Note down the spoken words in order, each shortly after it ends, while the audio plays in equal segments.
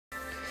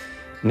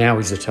Now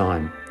is the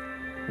time.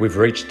 We've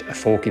reached a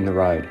fork in the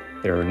road.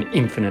 There are an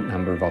infinite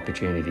number of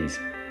opportunities.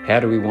 How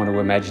do we want to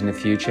imagine the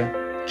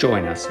future?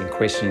 Join us in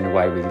questioning the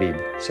way we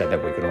live so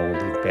that we can all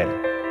live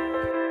better.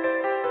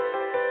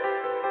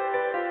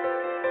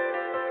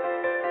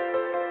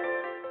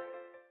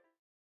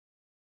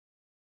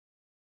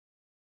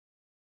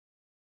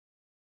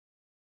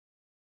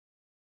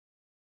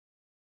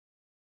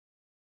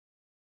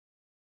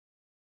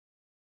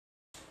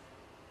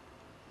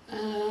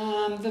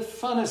 The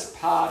funnest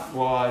part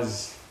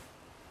was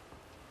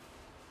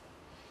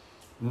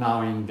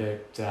knowing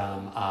that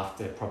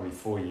after probably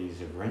 4 years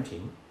of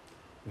renting,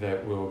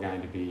 that we were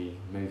going to be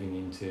moving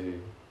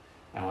into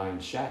our own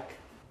shack.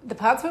 The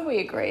parts where we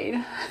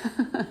agreed.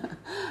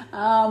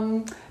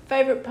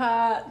 Favourite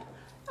part?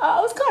 It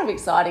was kind of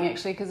exciting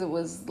actually because it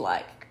was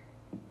like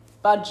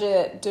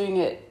budget, doing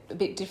it a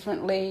bit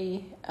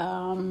differently,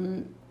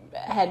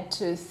 had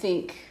to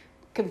think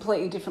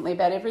completely differently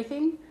about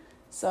everything.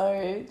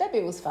 So that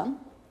bit was fun.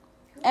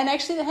 And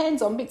actually the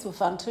hands-on bits were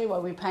fun too,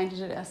 while we painted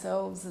it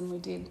ourselves and we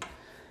did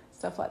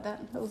stuff like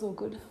that. That was all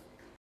good.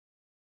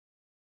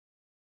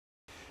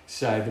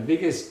 So the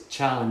biggest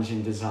challenge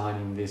in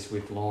designing this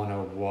with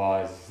Lorna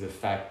was the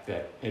fact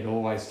that it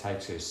always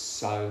takes her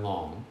so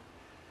long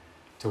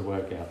to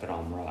work out that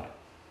I'm right.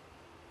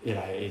 You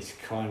know, it's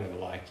kind of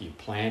like you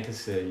plant a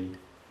seed,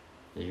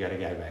 you got to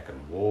go back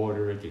and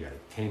water it, you got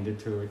to tend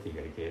to it, you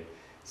got to get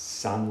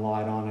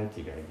sunlight on it,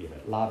 you got to give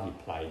it love, you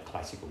play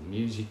classical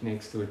music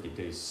next to it, you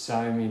do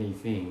so many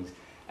things.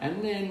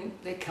 And then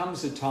there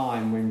comes a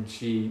time when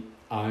she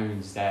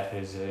owns that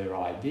as her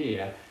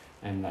idea,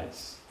 and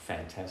that's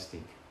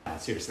fantastic.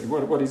 Seriously,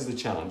 what is the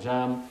challenge?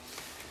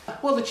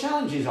 Well, the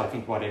challenge is, I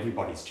think, what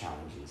everybody's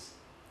challenge is.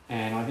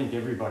 And I think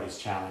everybody's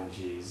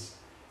challenge is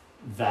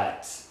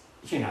that,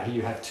 you know,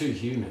 you have two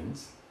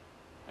humans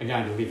are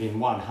going to live in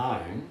one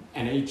home,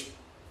 and each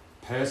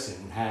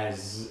person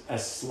has a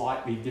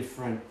slightly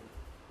different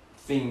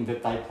thing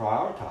that they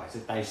prioritise,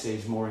 that they see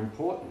as more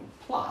important.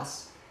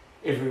 Plus,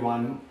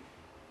 everyone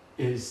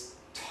is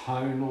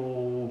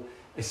tonal,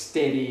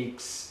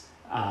 aesthetics,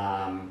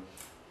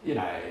 you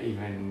know,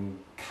 even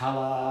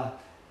colour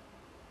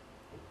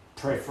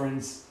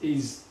preference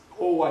is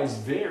always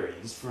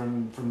varies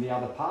from the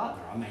other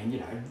partner. I mean, you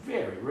know,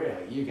 very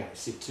rarely you're going to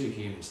sit two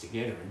humans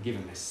together and give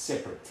them a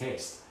separate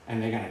test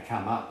and they're going to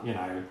come up, you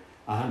know,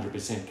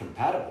 100%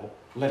 compatible,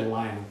 let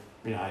alone,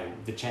 you know,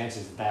 the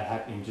chances of that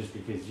happening just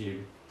because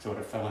you sort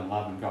of fell in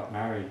love and got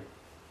married.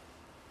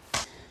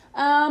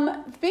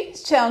 The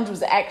biggest challenge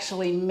was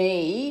actually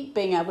me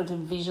being able to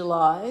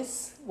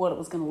visualise what it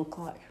was going to look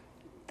like.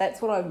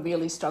 That's what I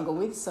really struggle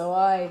with. So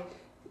I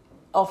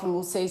often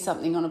will see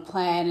something on a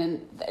plan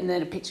and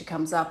then a picture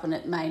comes up and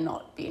it may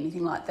not be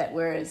anything like that,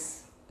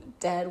 whereas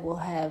Dad will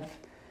have,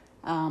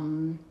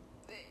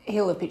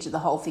 he'll have pictured the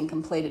whole thing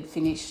completed,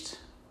 finished,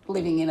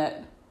 living in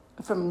it,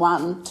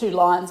 from 2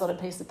 lines on a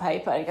piece of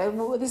paper. He goes,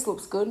 well, this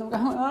looks good. And I'm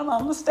going, I don't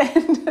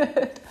understand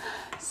it.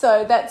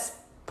 So that's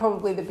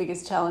probably the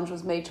biggest challenge,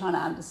 was me trying to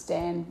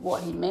understand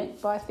what he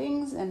meant by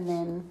things and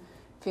then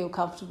feel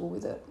comfortable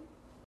with it.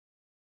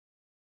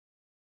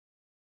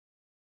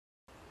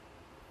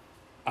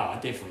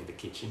 Definitely the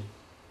kitchen.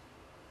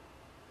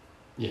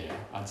 Yeah,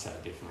 I'd say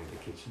definitely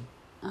the kitchen.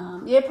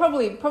 Yeah,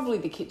 probably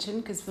the kitchen,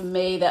 because for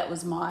me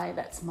that's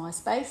my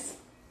space.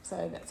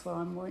 So that's what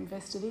I'm more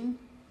invested in.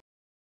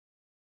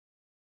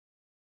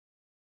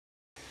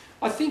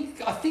 I think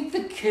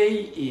the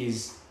key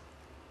is,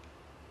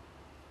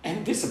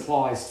 and this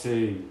applies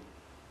to,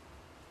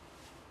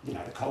 you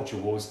know, the culture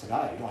wars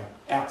today, like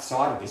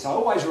outside of this, I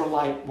always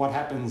relate what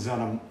happens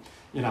on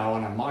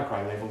a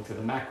micro level to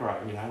the macro,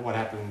 you know, what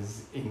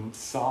happens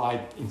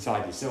inside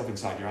yourself,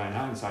 inside your own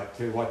home,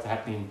 to what's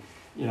happening,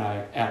 you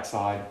know,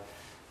 outside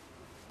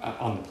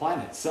on the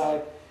planet.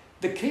 So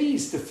the key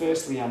is to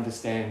firstly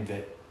understand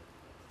that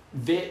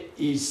there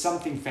is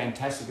something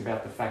fantastic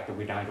about the fact that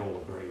we don't all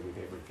agree with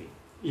everything.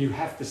 You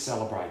have to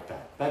celebrate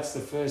that. That's the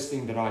first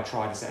thing that I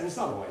try to say. And it's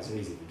not always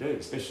easy to do,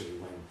 especially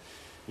when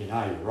you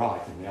know you're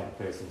right and the other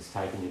person's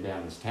taking you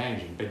down this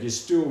tangent. But you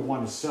still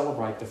want to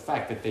celebrate the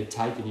fact that they're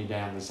taking you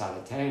down this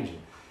other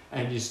tangent.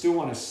 And you still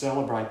want to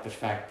celebrate the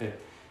fact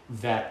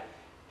that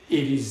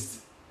it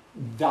is,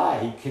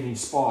 they can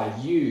inspire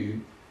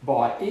you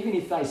by, even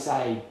if they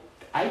say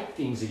 8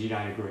 things that you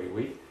don't agree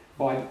with,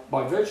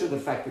 by virtue of the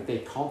fact that they're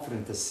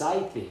confident to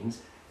say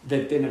things,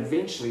 that then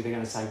eventually they're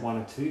going to say 1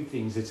 or 2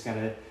 things that's going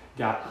to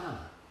go,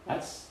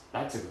 that's a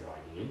good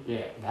idea.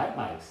 Yeah, that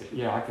makes it.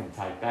 Yeah, I can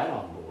take that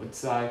on board.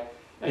 So,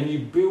 and you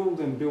build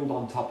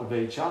on top of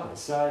each other.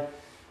 So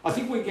I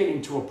think we're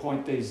getting to a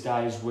point these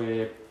days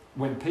where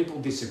when people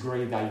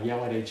disagree, they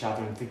yell at each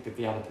other and think that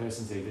the other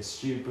person's either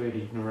stupid,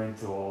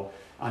 ignorant, or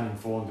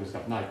uninformed, who's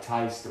got no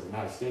taste or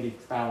no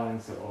aesthetic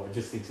balance, or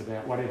just thinks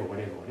about whatever.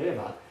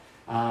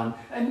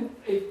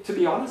 To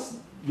be honest,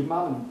 your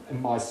mum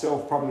and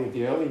myself, probably at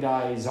the early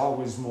days, I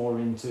was more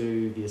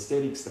into the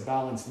aesthetics, the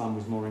balance. Mum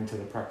was more into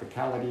the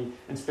practicality,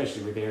 and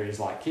especially with areas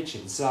like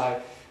kitchens.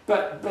 So,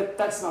 but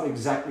that's not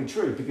exactly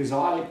true, because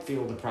I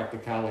feel the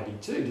practicality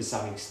too, to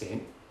some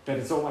extent, but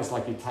it's almost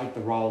like you take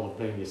the role of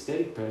being the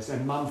aesthetic person,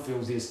 and mum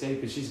feels the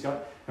aesthetic because she's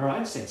got her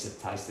own sense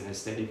of taste and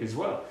aesthetic as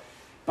well.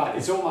 But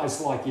it's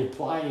almost like you're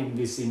playing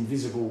this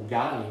invisible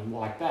game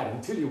like that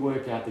until you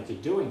work out that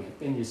you're doing it.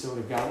 Then you sort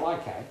of go,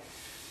 okay,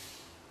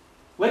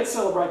 let's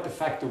celebrate the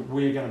fact that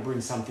we're going to bring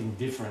something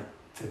different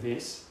to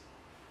this.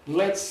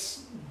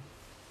 Let's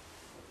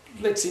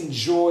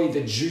enjoy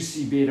the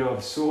juicy bit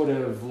of sort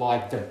of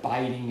like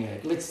debating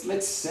it.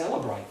 Let's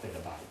celebrate the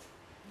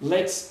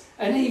debate.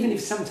 And even if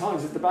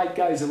sometimes the debate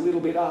goes a little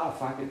bit,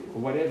 fuck it,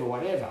 or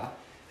whatever,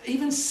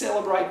 even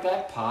celebrate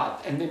that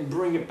part and then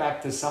bring it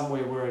back to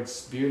somewhere where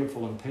it's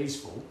beautiful and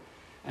peaceful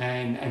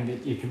and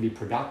that you can be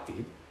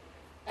productive.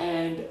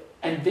 And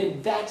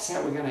then that's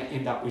how we're going to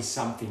end up with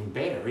something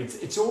better.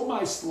 It's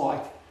almost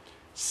like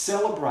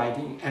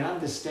celebrating and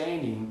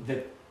understanding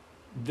that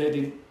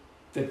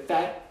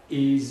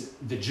is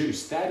the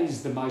juice. That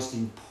is the most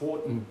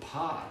important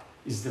part,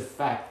 is the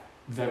fact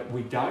that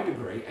we don't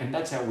agree, and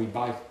that's how we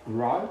both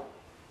grow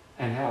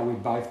and how we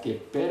both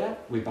get better.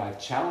 We both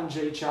challenge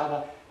each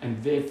other,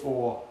 and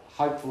therefore,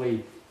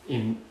 hopefully,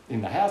 in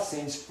the house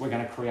sense, we're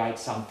going to create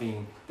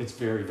something that's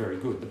very, very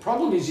good. The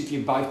problem is if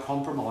you both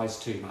compromise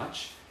too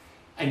much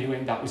and you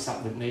end up with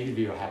something that neither of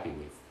you are happy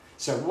with.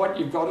 So what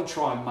you've got to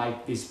try and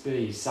make this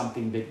be is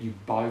something that you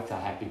both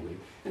are happy with.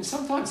 And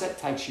sometimes that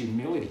takes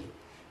humility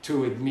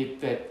to admit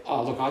that,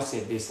 oh, look, I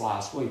said this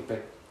last week,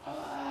 but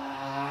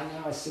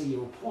now I see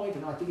your point,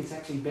 and I think it's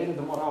actually better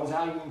than what I was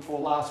arguing for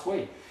last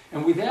week.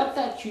 And without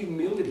that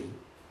humility,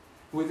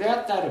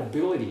 without that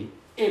ability,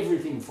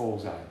 everything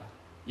falls over.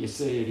 You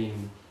see it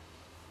in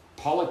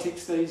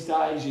politics these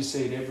days, you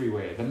see it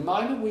everywhere. The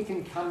moment we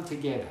can come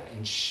together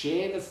and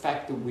share the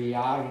fact that we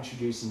are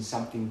introducing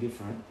something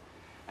different,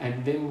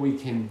 and then we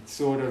can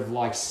sort of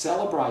like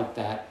celebrate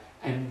that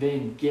and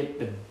then get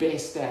the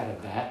best out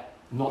of that,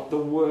 not the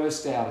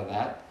worst out of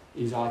that,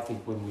 is I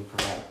think when we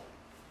create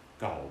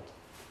gold.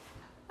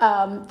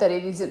 That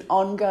it is an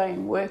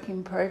ongoing work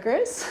in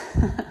progress.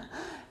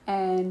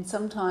 And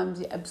sometimes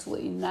you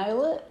absolutely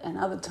nail it, and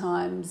other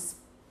times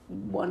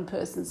one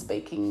person's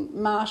speaking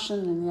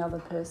Martian and the other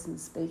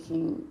person's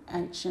speaking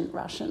ancient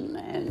Russian,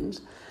 and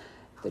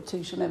the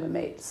two shall never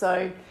meet.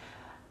 So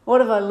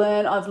what have I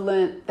learned? I've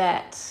learnt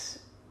that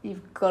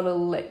you've got to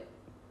let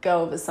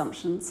go of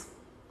assumptions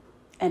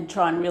and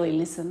try and really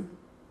listen.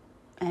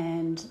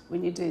 And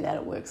when you do that,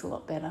 it works a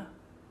lot better.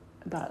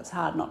 But it's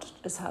hard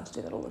to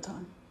do that all the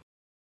time.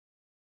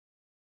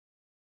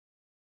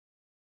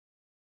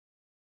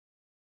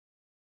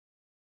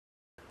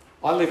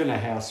 I live in a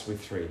house with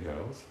 3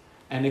 girls,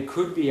 and it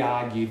could be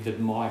argued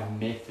that my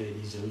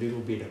method is a little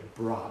bit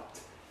abrupt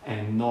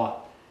and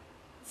not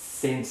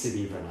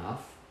sensitive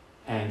enough.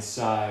 And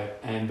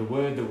the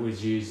word that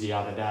was used the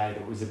other day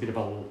that was a bit of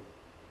a,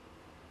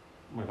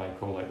 what do they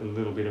call it, a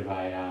little bit of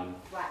a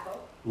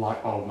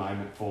light bulb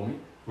moment for me,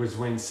 was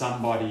when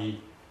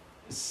somebody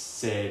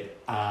said,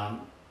 I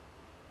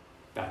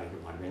think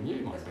it might have been you,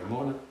 might have been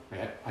Lorna.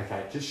 Yeah,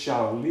 okay, just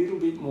show a little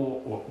bit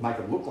more, or make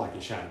it look like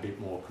you're showing a bit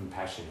more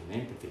compassion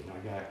and empathy. And I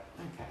go,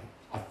 okay,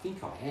 I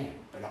think I am,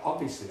 but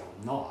obviously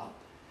I'm not.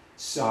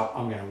 So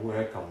I'm going to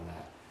work on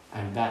that.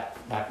 And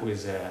that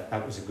was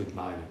a good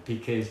moment,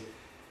 because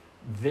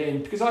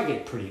I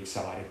get pretty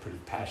excited, pretty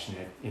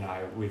passionate,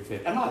 with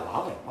it, and I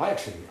love it. I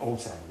actually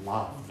also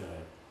love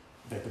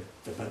the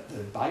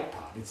debate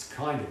part.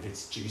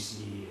 It's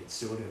juicy. It's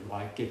sort of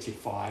like gets you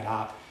fired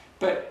up.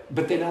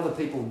 But then other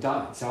people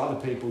don't. So other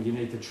people, you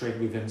need to tread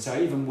with them. So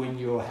even when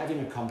you're having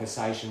a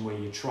conversation where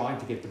you're trying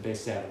to get the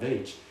best out of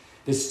each,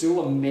 there's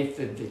still a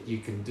method that you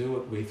can do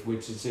it with,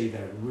 which is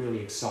either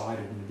really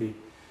excited and a bit,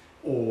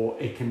 or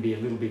it can be a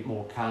little bit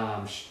more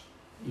calm,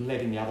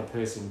 letting the other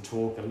person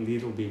talk a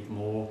little bit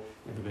more,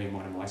 never being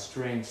one of my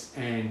strengths,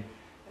 and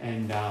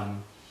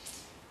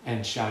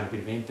showing a bit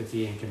of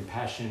empathy and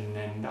compassion.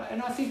 And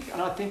I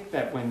think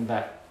that when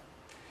that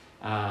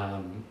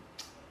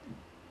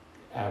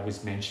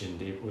was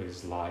mentioned, it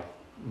was like,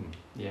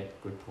 yeah,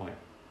 good point.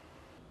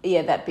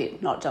 Yeah, that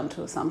bit, not jump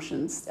to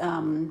assumptions,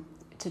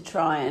 to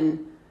try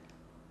and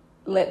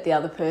let the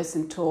other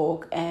person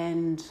talk,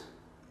 and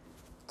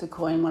to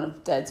coin one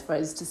of Dad's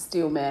phrases, to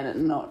steel man it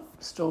and not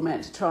straw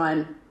man, to try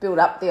and build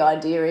up the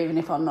idea even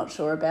if I'm not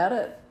sure about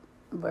it.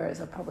 Whereas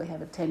I probably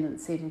have a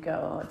tendency to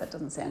go, oh, that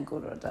doesn't sound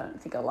good, or I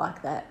don't think I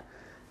like that,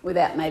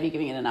 without maybe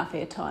giving it enough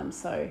airtime.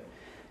 So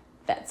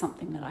that's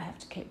something that I have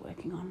to keep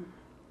working on.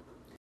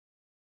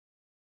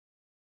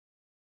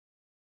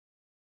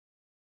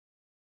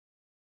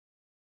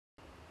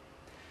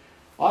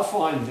 I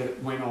find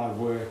that when I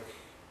work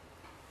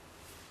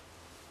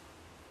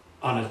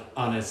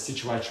on a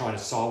situation, trying to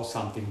solve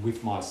something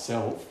with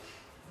myself,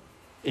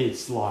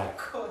 it's like,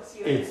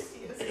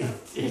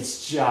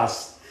 it's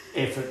just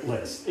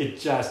effortless. It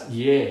just,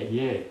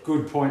 yeah,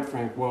 good point,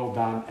 Frank, well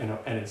done,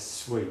 and it's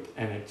sweet,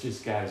 and it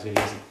just goes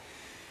easy.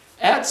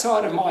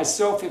 Outside of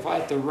myself, if I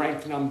had to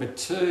rank number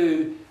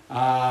 2,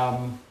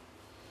 I'm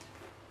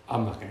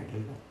not going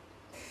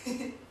to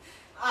do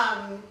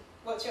that.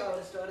 What's your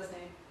oldest daughter's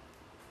name?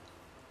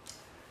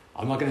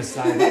 I'm not going to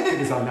say that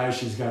because I know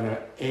she's going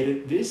to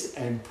edit this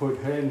and put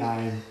her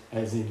name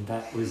as in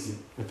that was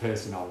the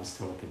person I was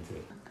talking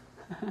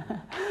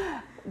to.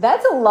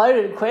 That's a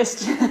loaded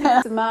question.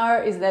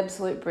 Samara is an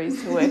absolute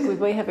breeze to work with.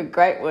 We have a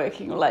great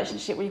working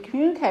relationship. We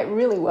communicate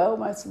really well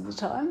most of the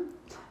time.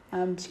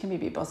 She can be a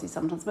bit bossy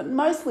sometimes, but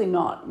mostly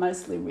not.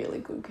 Mostly really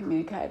good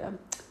communicator.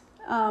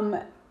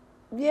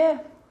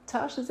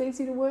 Tasha's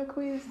easy to work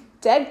with.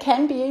 Dad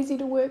can be easy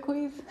to work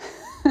with.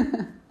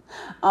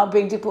 I'm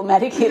being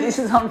diplomatic here. This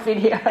is on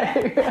video.